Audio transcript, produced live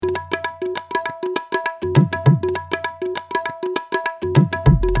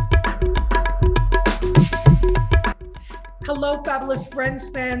Hello, fabulous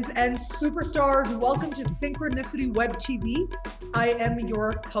friends, fans, and superstars. Welcome to Synchronicity Web TV. I am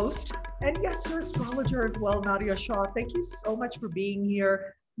your host, and yes, your astrologer as well, Nadia Shah. Thank you so much for being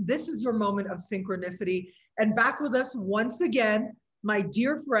here. This is your moment of synchronicity. And back with us once again, my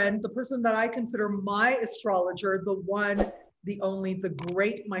dear friend, the person that I consider my astrologer, the one, the only, the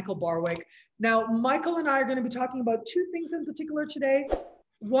great Michael Barwick. Now, Michael and I are going to be talking about two things in particular today.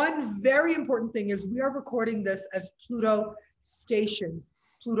 One very important thing is we are recording this as Pluto stations.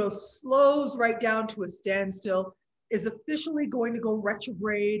 Pluto slows right down to a standstill, is officially going to go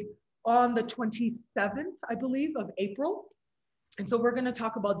retrograde on the 27th, I believe, of April. And so we're going to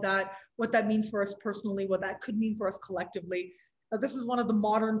talk about that, what that means for us personally, what that could mean for us collectively. Now, this is one of the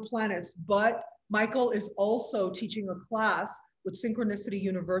modern planets, but Michael is also teaching a class with Synchronicity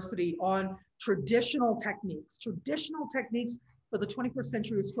University on traditional techniques for the 21st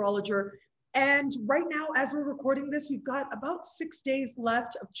century astrologer. And right now, as we're recording this, we've got about 6 days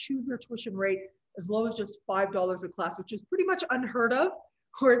left of choose your tuition rate, as low as just $5 a class, which is pretty much unheard of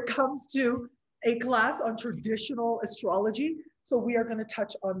where it comes to a class on traditional astrology. So we are going to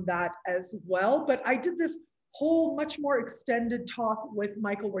touch on that as well. But I did this whole much more extended talk with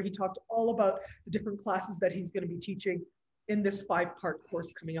Michael where he talked all about the different classes that he's going to be teaching in this 5-part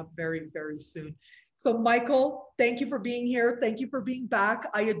course coming up very, very soon. So Michael, thank you for being here. Thank you for being back.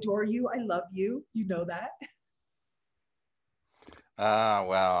 I adore you. I love you. You know that.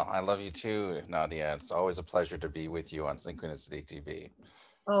 Well, I love you too, Nadia. It's always a pleasure to be with you on Synchronicity TV.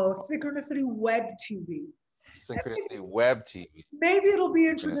 Oh, Synchronicity Web TV. Synchronicity Web TV. Maybe it'll be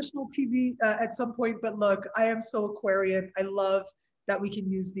in traditional TV at some point, but look, I am so Aquarian. I love that we can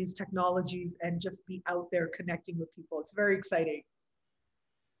use these technologies and just be out there connecting with people. It's very exciting.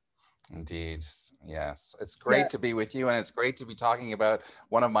 Indeed. Yes. It's great to be with you, and it's great to be talking about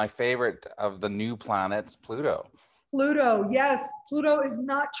one of my favorite of the new planets, Pluto. Pluto, yes. Pluto is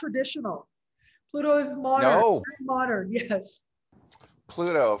not traditional. Pluto is modern. No. Modern, yes.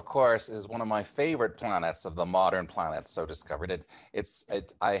 Pluto, of course, is one of my favorite planets of the modern planets. So discovered it.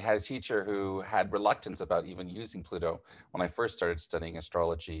 I had a teacher who had reluctance about even using Pluto when I first started studying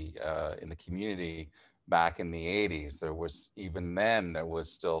astrology in the community back in the 80s. There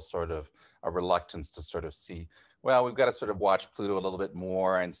was still sort of a reluctance to sort of see, well, we've got to sort of watch Pluto a little bit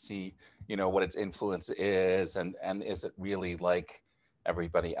more and see, what its influence is, and is it really like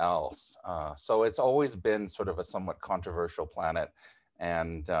everybody else? So it's always been sort of a somewhat controversial planet.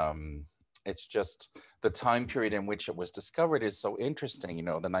 And it's just the time period in which it was discovered is so interesting. The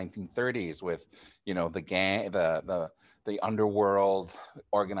 1930s with, the gang, the underworld,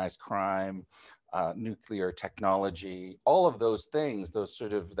 organized crime, nuclear technology, all of those things,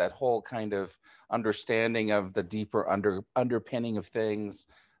 that whole kind of understanding of the deeper underpinning of things.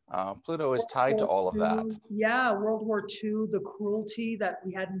 Pluto is tied to all of that. Yeah, World War II, the cruelty that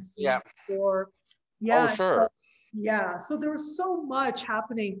we hadn't seen before. Yeah. Oh, sure. Yeah, so there was so much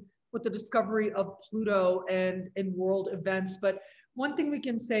happening with the discovery of Pluto and in world events. But one thing we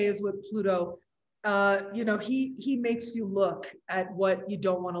can say is with Pluto, he makes you look at what you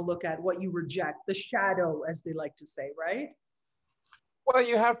don't want to look at, what you reject, the shadow, as they like to say, right?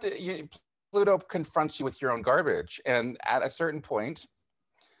 Well, Pluto confronts you with your own garbage. And at a certain point,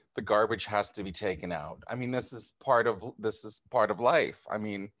 the garbage has to be taken out. I mean, this is part of life. I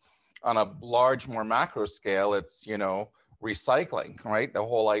mean, on a large, more macro scale, it's, recycling, right? The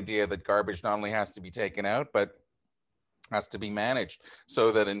whole idea that garbage not only has to be taken out, but has to be managed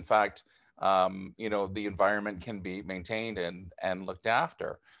so that, in fact, the environment can be maintained and looked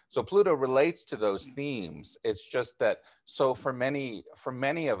after. So Pluto relates to those themes. It's just that, so for many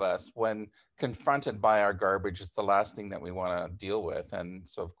of us, when confronted by our garbage, it's the last thing that we want to deal with. And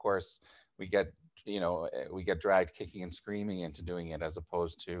so, of course, we get dragged kicking and screaming into doing it, as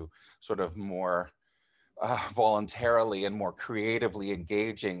opposed to sort of more voluntarily and more creatively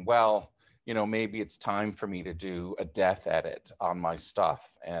engaging. Well, maybe it's time for me to do a death edit on my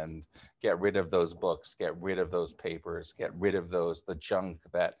stuff and get rid of those books, get rid of those papers, get rid of the junk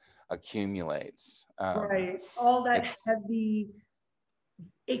that accumulates. Right, all that heavy,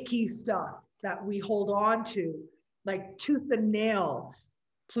 icky stuff that we hold on to, like tooth and nail.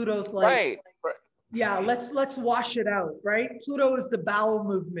 Pluto's like, right. Yeah, let's wash it out, right? Pluto is the bowel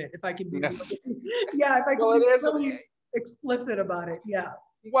movement, if I can be really explicit about it. Yeah.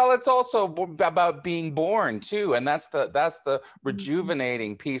 Well, it's also about being born too, and that's the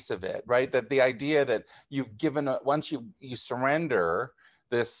rejuvenating piece of it, right? That the idea that you've given once you surrender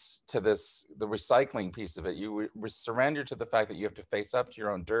the recycling piece of it, you surrender to the fact that you have to face up to your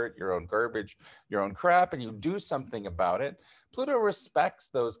own dirt, your own garbage, your own crap, and you do something about it. Pluto respects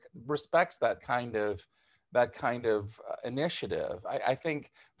that kind of that kind of initiative. I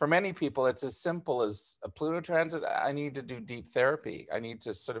think for many people, it's as simple as a Pluto transit. I need to do deep therapy. I need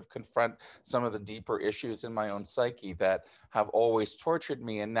to sort of confront some of the deeper issues in my own psyche that have always tortured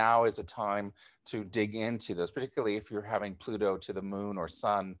me. And now is a time to dig into those, particularly if you're having Pluto to the moon or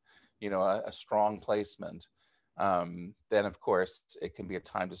sun, you know, a strong placement. Then of course it can be a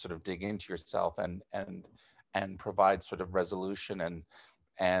time to sort of dig into yourself and provide sort of resolution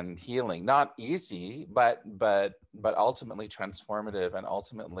and healing. Not easy, but ultimately transformative and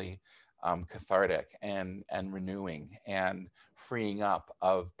ultimately cathartic and renewing and freeing up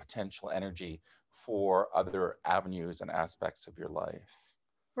of potential energy for other avenues and aspects of your life.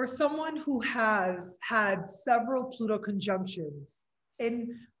 For someone who has had several Pluto conjunctions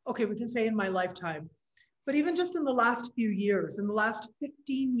in, okay, we can say in my lifetime, but even just in the last few years, in the last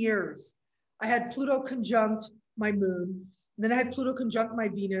 15 years, I had Pluto conjunct my moon, then I had Pluto conjunct my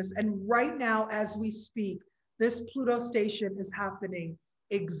Venus. And right now, as we speak, this Pluto station is happening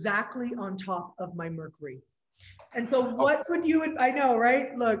exactly on top of my Mercury. And so what would you, I know,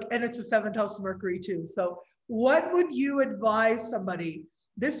 right? Look, and it's a 7th house Mercury too. So what would you advise somebody?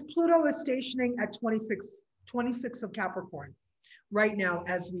 This Pluto is stationing at 26 of Capricorn right now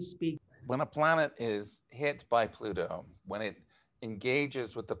as we speak. When a planet is hit by Pluto, when it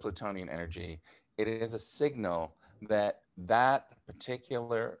engages with the Plutonian energy, it is a signal that that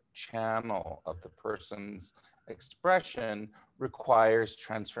particular channel of the person's expression requires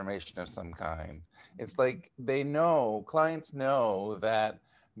transformation of some kind. It's like they know, clients know that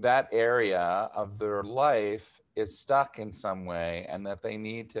that area of their life is stuck in some way, and that they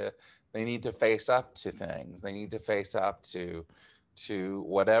need to face up to things. They need to face up to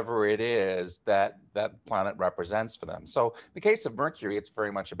whatever it is that that planet represents for them. So the case of Mercury, it's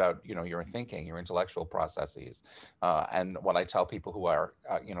very much about, you know, your thinking, your intellectual processes. And what I tell people who are,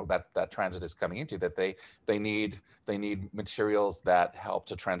 you know, that transit is coming into, that they need materials that help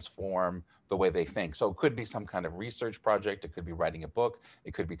to transform the way they think. So it could be some kind of research project. It could be writing a book.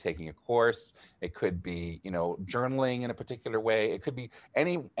 It could be taking a course. It could be, you know, journaling in a particular way. It could be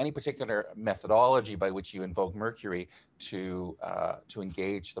any particular methodology by which you invoke Mercury to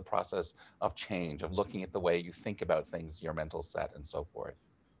engage the process of change, of looking at the way you think about things, your mental set, and so forth.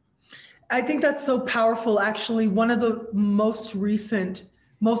 I think that's so powerful. Actually, one of the most recent,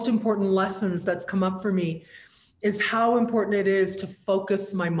 most important lessons that's come up for me is how important it is to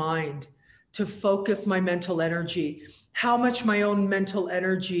focus my mind, to focus my mental energy, how much my own mental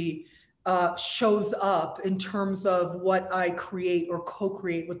energy shows up in terms of what I create or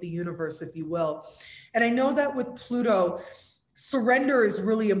co-create with the universe, if you will. And I know that with Pluto, surrender is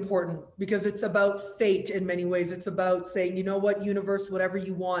really important because it's about fate in many ways. It's about saying, you know what, universe, whatever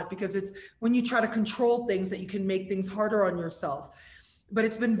you want, because it's when you try to control things that you can make things harder on yourself. But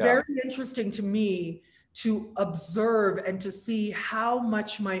it's been very interesting to me to observe and to see how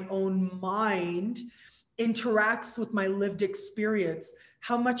much my own mind interacts with my lived experience,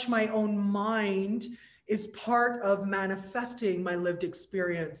 how much my own mind is part of manifesting my lived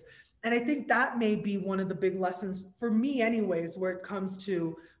experience. And I think that may be one of the big lessons for me anyways, where it comes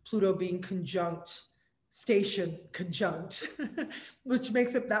to Pluto being conjunct, station conjunct, which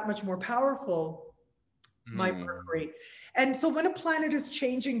makes it that much more powerful, my Mercury. And so when a planet is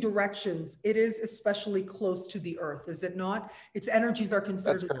changing directions, it is especially close to the Earth, is it not? Its energies are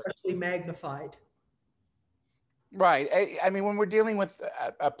considered especially magnified. Right. I mean, when we're dealing with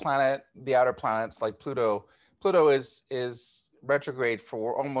a planet, the outer planets like Pluto, Pluto is retrograde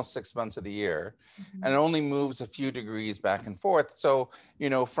for almost 6 months of the year, and it only moves a few degrees back and forth. So,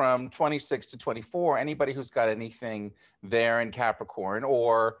 you know, from 26 to 24, anybody who's got anything there in Capricorn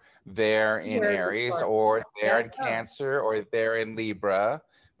or there in Aries or there in Cancer or there in Libra,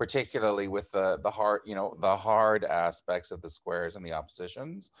 particularly with the hard, you know, the hard aspects of the squares and the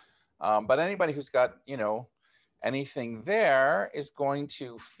oppositions. But anybody who's got, you know, anything there is going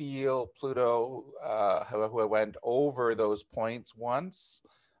to feel Pluto, who went over those points once,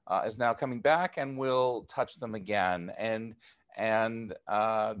 is now coming back and will touch them again. And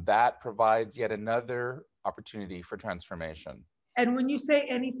that provides yet another opportunity for transformation. And when you say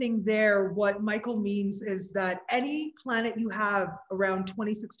anything there, what Michael means is that any planet you have around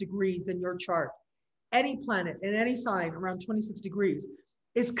 26 degrees in your chart, any planet in any sign around 26 degrees,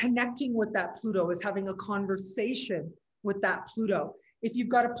 is connecting with that Pluto, is having a conversation with that Pluto. If you've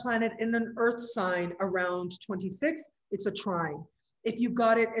got a planet in an Earth sign around 26, it's a trine. If you've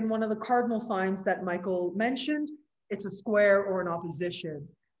got it in one of the cardinal signs that Michael mentioned, it's a square or an opposition.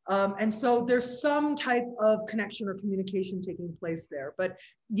 And so there's some type of connection or communication taking place there. But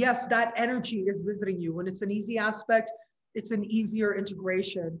yes, that energy is visiting you. When it's an easy aspect, it's an easier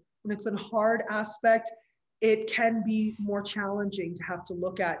integration. When it's a hard aspect, it can be more challenging to have to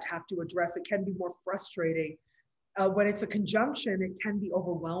look at, to have to address. It can be more frustrating. When it's a conjunction, it can be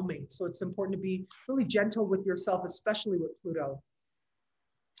overwhelming. So it's important to be really gentle with yourself, especially with Pluto.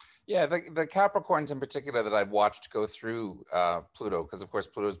 Yeah, the Capricorns in particular that I've watched go through Pluto, because of course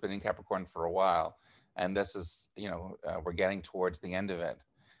Pluto's been in Capricorn for a while, and this is, we're getting towards the end of it.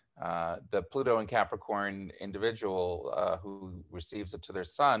 The Pluto and Capricorn individual who receives it to their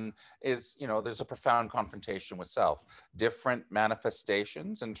sun is, there's a profound confrontation with self, different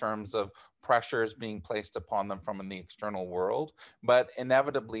manifestations in terms of pressures being placed upon them from in the external world, but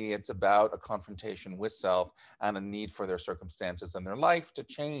inevitably it's about a confrontation with self and a need for their circumstances and their life to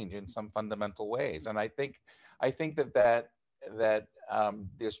change in some fundamental ways. And I think that the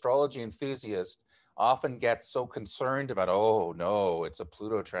astrology enthusiast often gets so concerned about, oh no, it's a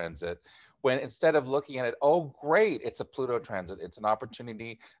Pluto transit, when instead of looking at it, oh great, it's a Pluto transit, it's an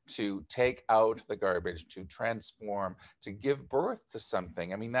opportunity to take out the garbage, to transform, to give birth to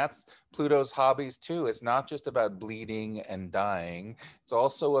something. I mean, that's Pluto's hobbies too. It's not just about bleeding and dying. It's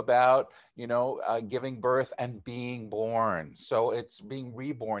also about, giving birth and being born. So it's being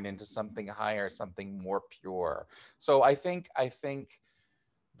reborn into something higher, something more pure. So I think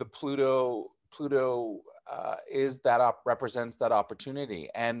the Pluto represents that opportunity,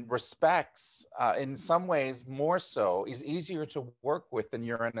 and respects, in some ways more so, is easier to work with than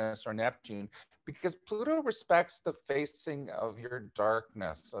Uranus or Neptune, because Pluto respects the facing of your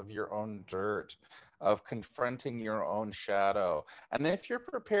darkness, of your own dirt, of confronting your own shadow. And if you're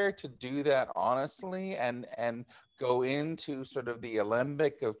prepared to do that honestly and go into sort of the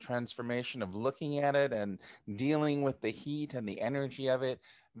alembic of transformation of looking at it and dealing with the heat and the energy of it,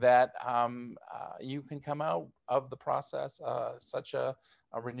 that you can come out of the process such a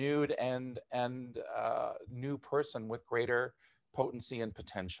renewed and new person with greater potency and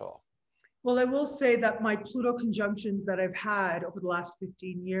potential. Well, I will say that my Pluto conjunctions that I've had over the last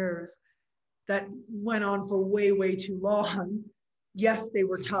 15 years that went on for way, way too long, yes, they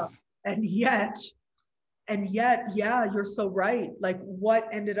were tough. And yet, yeah, you're so right. Like what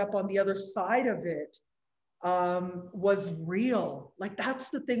ended up on the other side of it was real. Like that's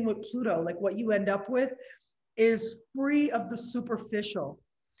the thing with Pluto. Like what you end up with is free of the superficial.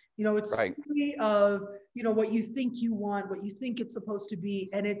 It's right. free of, what you think you want, what you think it's supposed to be,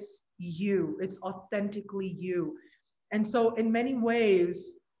 and it's you. It's authentically you. And so in many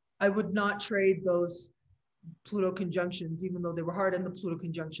ways, I would not trade those Pluto conjunctions, even though they were hard, and the Pluto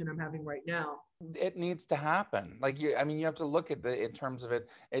conjunction I'm having right now. It needs to happen. Like you have to look at in terms of it.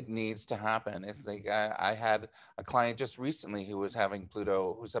 It needs to happen. It's like I had a client just recently who was having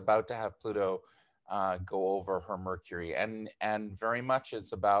Pluto, who's about to have Pluto go over her Mercury, and very much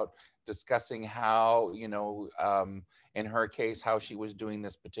is about discussing how, in her case, how she was doing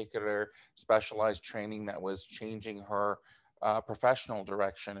this particular specialized training that was changing her professional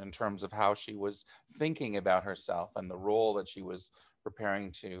direction in terms of how she was thinking about herself and the role that she was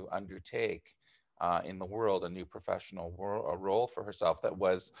preparing to undertake in the world, a new professional role for herself that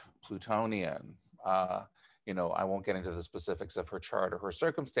was Plutonian. I won't get into the specifics of her chart or her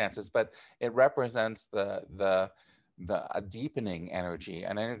circumstances, but it represents a deepening energy,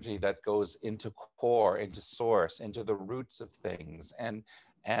 an energy that goes into core, into source, into the roots of things. And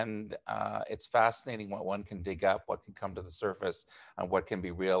it's fascinating what one can dig up, what can come to the surface, and what can be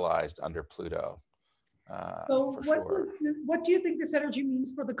realized under Pluto. So what do you think this energy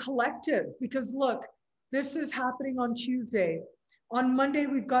means for the collective? Because look, this is happening on Tuesday. On Monday,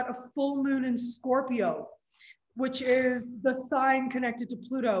 we've got a full moon in Scorpio, which is the sign connected to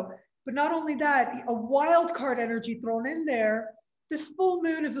Pluto. But not only that, a wild card energy thrown in there. This full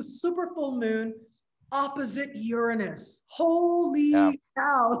moon is a super full moon opposite Uranus. Holy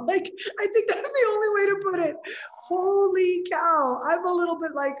cow. Like, I think that's the only way to put it. Holy cow. I'm a little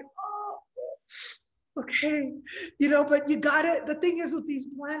bit like, oh, okay, but you got it. The thing is with these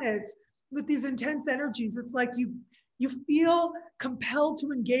planets, with these intense energies, it's like you feel compelled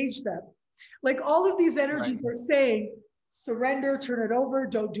to engage them. Like all of these energies are saying, surrender, turn it over,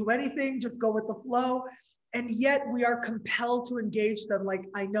 don't do anything, just go with the flow. And yet we are compelled to engage them. Like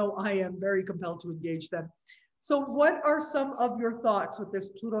I know I am very compelled to engage them. So what are some of your thoughts with this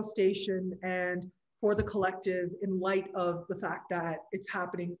Pluto station and for the collective in light of the fact that it's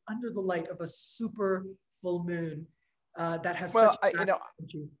happening under the light of a super full moon that has such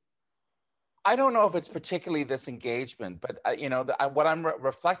energy? I don't know if it's particularly this engagement, but what I'm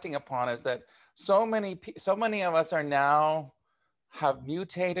reflecting upon is that so many of us are now have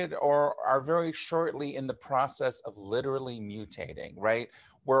mutated or are very shortly in the process of literally mutating, right?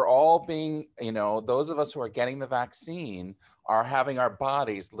 we're all being, you know, those of us who are getting the vaccine are having our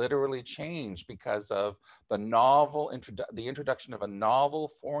bodies literally change because of the the introduction of a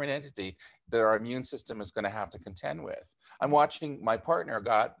novel foreign entity that our immune system is going to have to contend with. I'm watching, my partner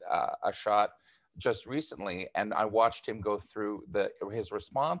got a shot just recently, and I watched him go through his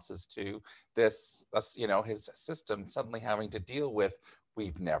responses to this, you know, his system suddenly having to deal with,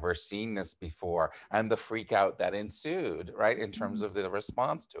 we've never seen this before, and the freak out that ensued, right, in terms of the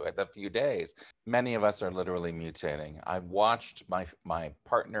response to it, the few days. Many of us are literally mutating. I watched my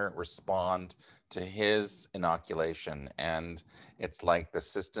partner respond to his inoculation, and it's like the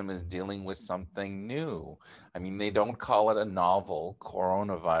system is dealing with something new. I mean, they don't call it a novel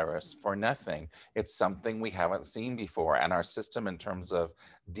coronavirus for nothing. It's something we haven't seen before, and our system, in terms of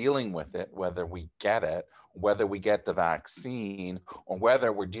dealing with it, whether we get it, whether we get the vaccine, or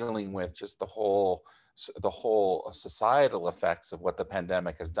whether we're dealing with just the whole societal effects of what the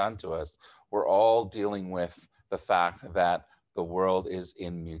pandemic has done to us, we're all dealing with the fact that the world is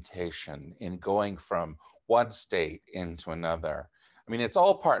in mutation, in going from one state into another. I mean, it's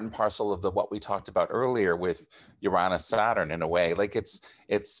all part and parcel of what we talked about earlier with Uranus, Saturn, in a way. Like it's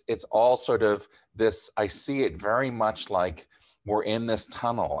all sort of this. I see it very much like we're in this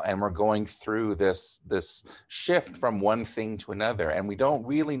tunnel and we're going through this shift from one thing to another, and we don't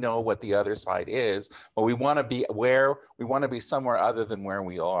really know what the other side is, but we want to be somewhere other than where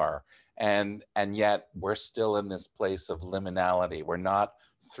we are. And yet we're still in this place of liminality. We're not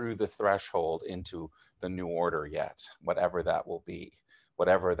through the threshold into the new order yet, whatever that will be,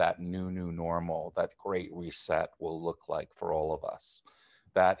 whatever that new normal, that great reset will look like for all of us.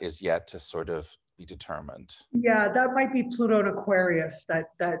 That is yet to sort of be determined. Yeah, that might be Pluto and Aquarius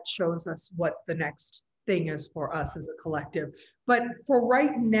that shows us what the next thing is for us as a collective. But for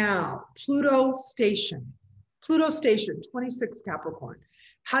right now, Pluto station, 26 Capricorn.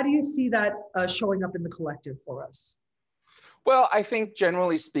 How do you see that showing up in the collective for us? Well, I think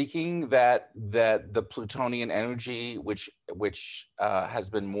generally speaking that the Plutonian energy, which has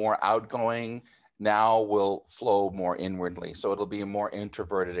been more outgoing, now will flow more inwardly. So it'll be a more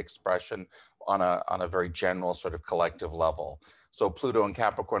introverted expression on a very general sort of collective level. So Pluto and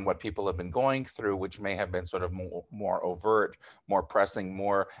Capricorn, what people have been going through, which may have been sort of more overt, more pressing,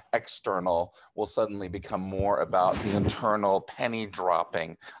 more external, will suddenly become more about the internal penny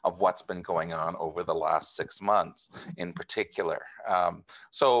dropping of what's been going on over the last 6 months in particular.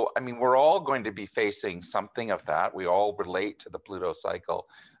 So, I mean, we're all going to be facing something of that. We all relate to the Pluto cycle,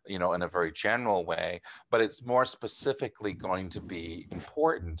 you know, in a very general way, but it's more specifically going to be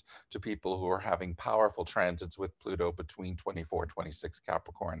important to people who are having powerful transits with Pluto between 24, 26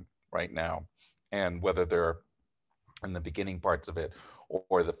 Capricorn right now, and whether they're in the beginning parts of it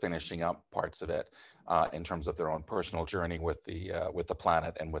or the finishing up parts of it, in terms of their own personal journey with the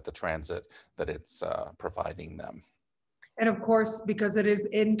planet and with the transit that it's providing them. And of course, because it is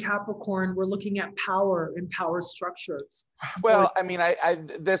in Capricorn, we're looking at power and power structures. Well, I mean,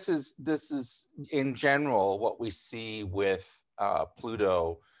 this is in general what we see with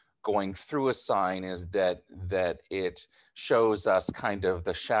Pluto going through a sign is that it shows us kind of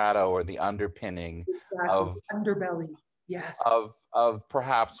the shadow or the underpinning of underbelly, yes, of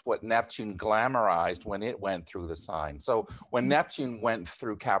perhaps what Neptune glamorized when it went through the sign. So when Neptune went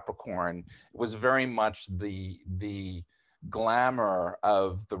through Capricorn, it was very much the glamour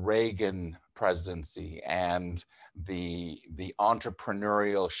of the Reagan presidency and the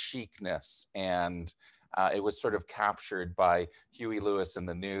entrepreneurial chicness, and it was sort of captured by Huey Lewis in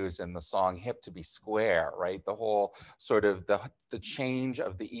the News and the song "Hip to Be Square," right? The whole sort of the change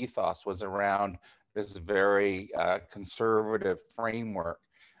of the ethos was around this very conservative framework.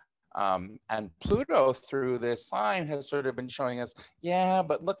 And Pluto through this sign has sort of been showing us, yeah,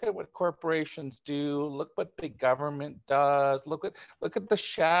 but look at what corporations do. Look what big government does. Look at the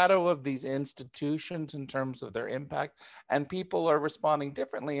shadow of these institutions in terms of their impact. And people are responding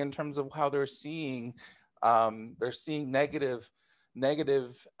differently in terms of how they're seeing negative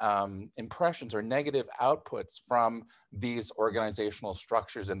impressions or negative outputs from these organizational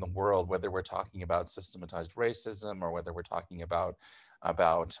structures in the world, whether we're talking about systematized racism or whether we're talking about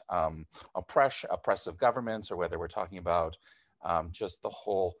oppressive governments, or whether we're talking about just the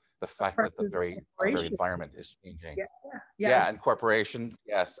fact that the very environment is changing. Yeah, and corporations,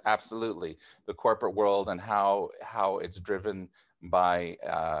 yes, absolutely. The corporate world and how it's driven by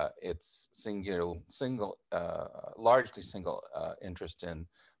its largely single interest in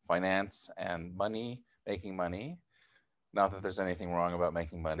finance and money, making money. Not that there's anything wrong about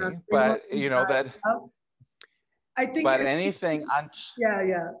making money, but you know that. I think. But anything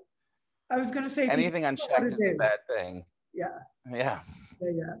yeah. I was going to say anything unchecked is a bad thing. Yeah. Yeah.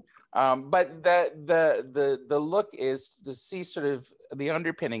 Yeah. But the look is to see sort of the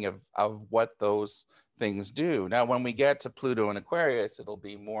underpinning of what those things do. Now, when we get to Pluto and Aquarius, it'll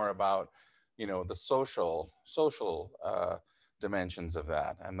be more about, you know, the social dimensions of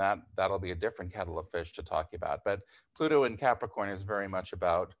that, and that'll be a different kettle of fish to talk about. But Pluto in Capricorn is very much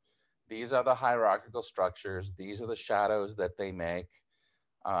about, these are the hierarchical structures, these are the shadows that they make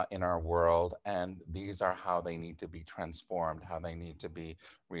in our world, and these are how they need to be transformed, how they need to be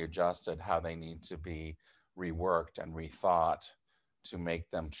readjusted, how they need to be reworked and rethought to make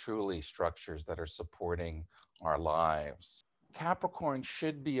them truly structures that are supporting our lives. Capricorn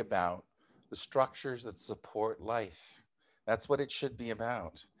should be about the structures that support life. That's what it should be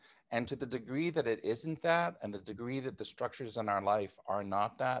about. And to the degree that it isn't that, and the degree that the structures in our life are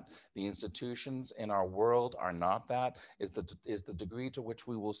not that, the institutions in our world are not that, is the degree to which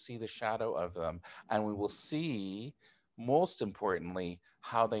we will see the shadow of them. And we will see, most importantly,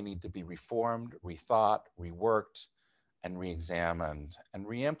 how they need to be reformed, rethought, reworked, and re-examined and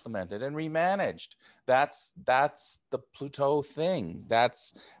re-implemented and remanaged. That's the Pluto thing.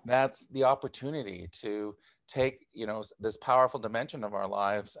 That's the opportunity to take, you know, this powerful dimension of our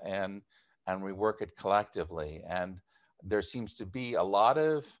lives and rework it collectively. And there seems to be a lot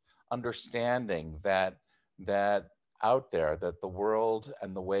of understanding that out there, that the world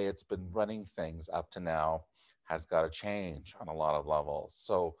and the way it's been running things up to now has got to change on a lot of levels.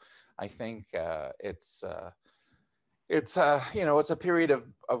 So I think it's you know, it's a period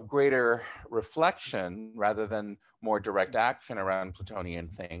of greater reflection rather than more direct action around Plutonian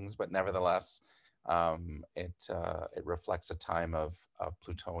things, but nevertheless, it reflects a time of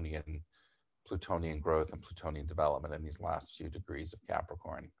Plutonian growth and Plutonian development in these last few degrees of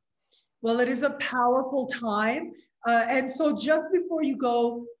Capricorn. Well, it is a powerful time. And so just before you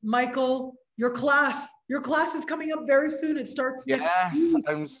go, Michael, your class is coming up very soon. It starts next Yes, week.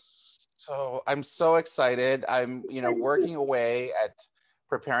 I'm so excited. I'm, you know, working away at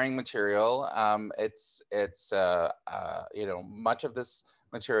preparing material. It's you know, much of this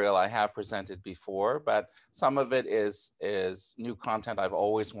material I have presented before, but some of it is new content I've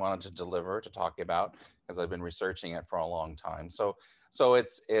always wanted to deliver, to talk about, because I've been researching it for a long time. So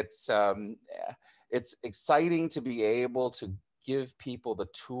it's exciting to be able to give people the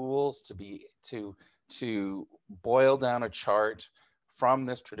tools to boil down a chart from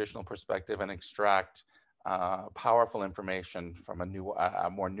this traditional perspective and extract powerful information from a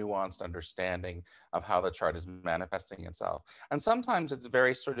more nuanced understanding of how the chart is manifesting itself. And sometimes it's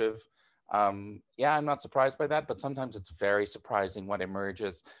very sort of, yeah, I'm not surprised by that, but sometimes it's very surprising what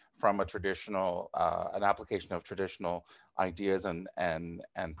emerges from a traditional, an application of traditional ideas and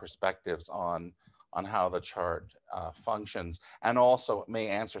perspectives on how the chart functions, and also may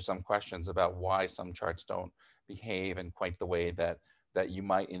answer some questions about why some charts don't behave in quite the way that you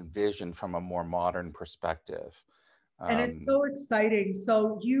might envision from a more modern perspective. And it's so exciting.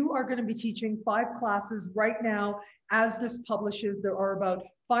 So you are going to be teaching 5 classes right now. As this publishes, there are about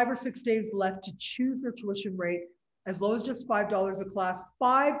 5 or 6 days left to choose your tuition rate, as low as just $5 a class.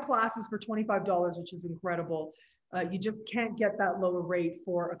 5 classes for $25, which is incredible. You just can't get that lower rate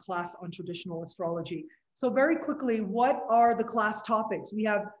for a class on traditional astrology. So very quickly, what are the class topics? We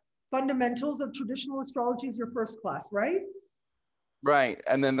have fundamentals of traditional astrology is your first class, right? Right.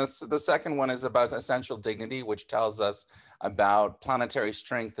 And then the second one is about essential dignity, which tells us about planetary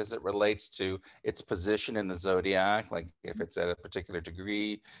strength as it relates to its position in the zodiac. Like if it's at a particular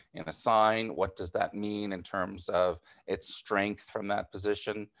degree in a sign, what does that mean in terms of its strength from that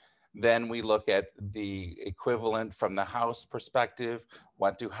position? Then we look at the equivalent from the house perspective.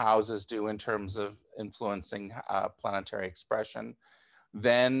 What do houses do in terms of influencing planetary expression?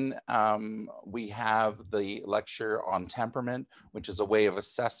 Then we have the lecture on temperament, which is a way of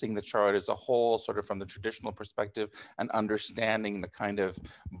assessing the chart as a whole, sort of from the traditional perspective, and understanding the kind of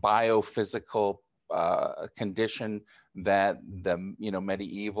biophysical condition that the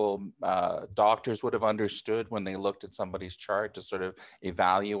medieval doctors would have understood when they looked at somebody's chart, to sort of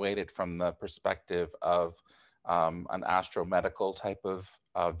evaluate it from the perspective of an astromedical type of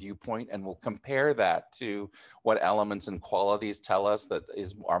viewpoint, and we'll compare that to what elements and qualities tell us that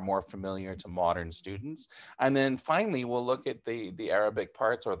are more familiar to modern students. And then finally, we'll look at the Arabic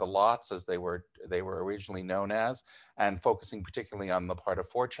parts, or the lots as they were originally known as, and focusing particularly on the part of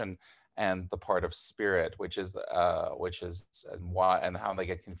fortune and the part of spirit, which is and why and how they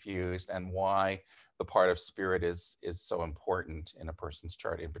get confused, and why the part of spirit is so important in a person's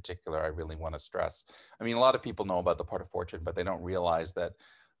chart. In particular, I really want to stress. I mean, a lot of people know about the part of fortune, but they don't realize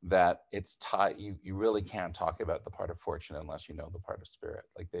that it's tied. You really can't talk about the part of fortune unless you know the part of spirit.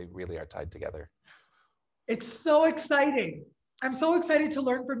 Like, they really are tied together. It's so exciting. I'm so excited to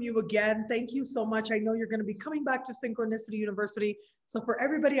learn from you again. Thank you so much. I know you're going to be coming back to Synchronicity University. So for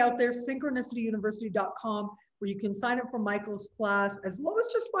everybody out there, synchronicityuniversity.com, where you can sign up for Michael's class as low as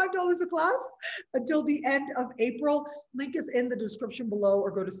just $5 a class until the end of April. Link is in the description below,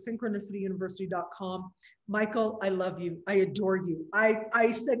 or go to synchronicityuniversity.com. Michael, I love you. I adore you.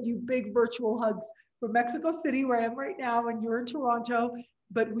 I send you big virtual hugs from Mexico City, where I am right now, and you're in Toronto,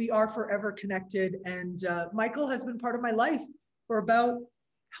 but we are forever connected. And Michael has been part of my life for about,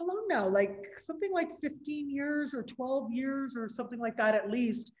 how long now? Like something like 15 years or 12 years or something like that at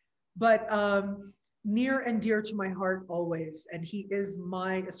least, but near and dear to my heart always. And he is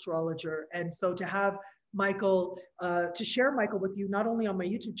my astrologer. And so to have Michael, to share Michael with you, not only on my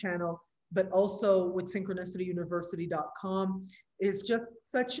YouTube channel, but also with synchronicityuniversity.com is just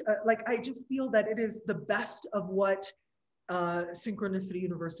such, like, I just feel that it is the best of what Synchronicity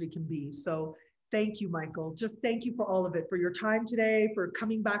University can be. So thank you, Michael. Just thank you for all of it, for your time today, for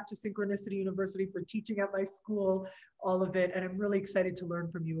coming back to Synchronicity University, for teaching at my school, all of it. And I'm really excited to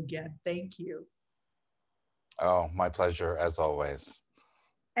learn from you again. Thank you. Oh, my pleasure, as always.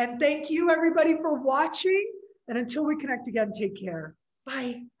 And thank you, everybody, for watching. And until we connect again, take care.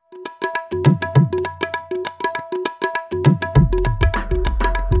 Bye.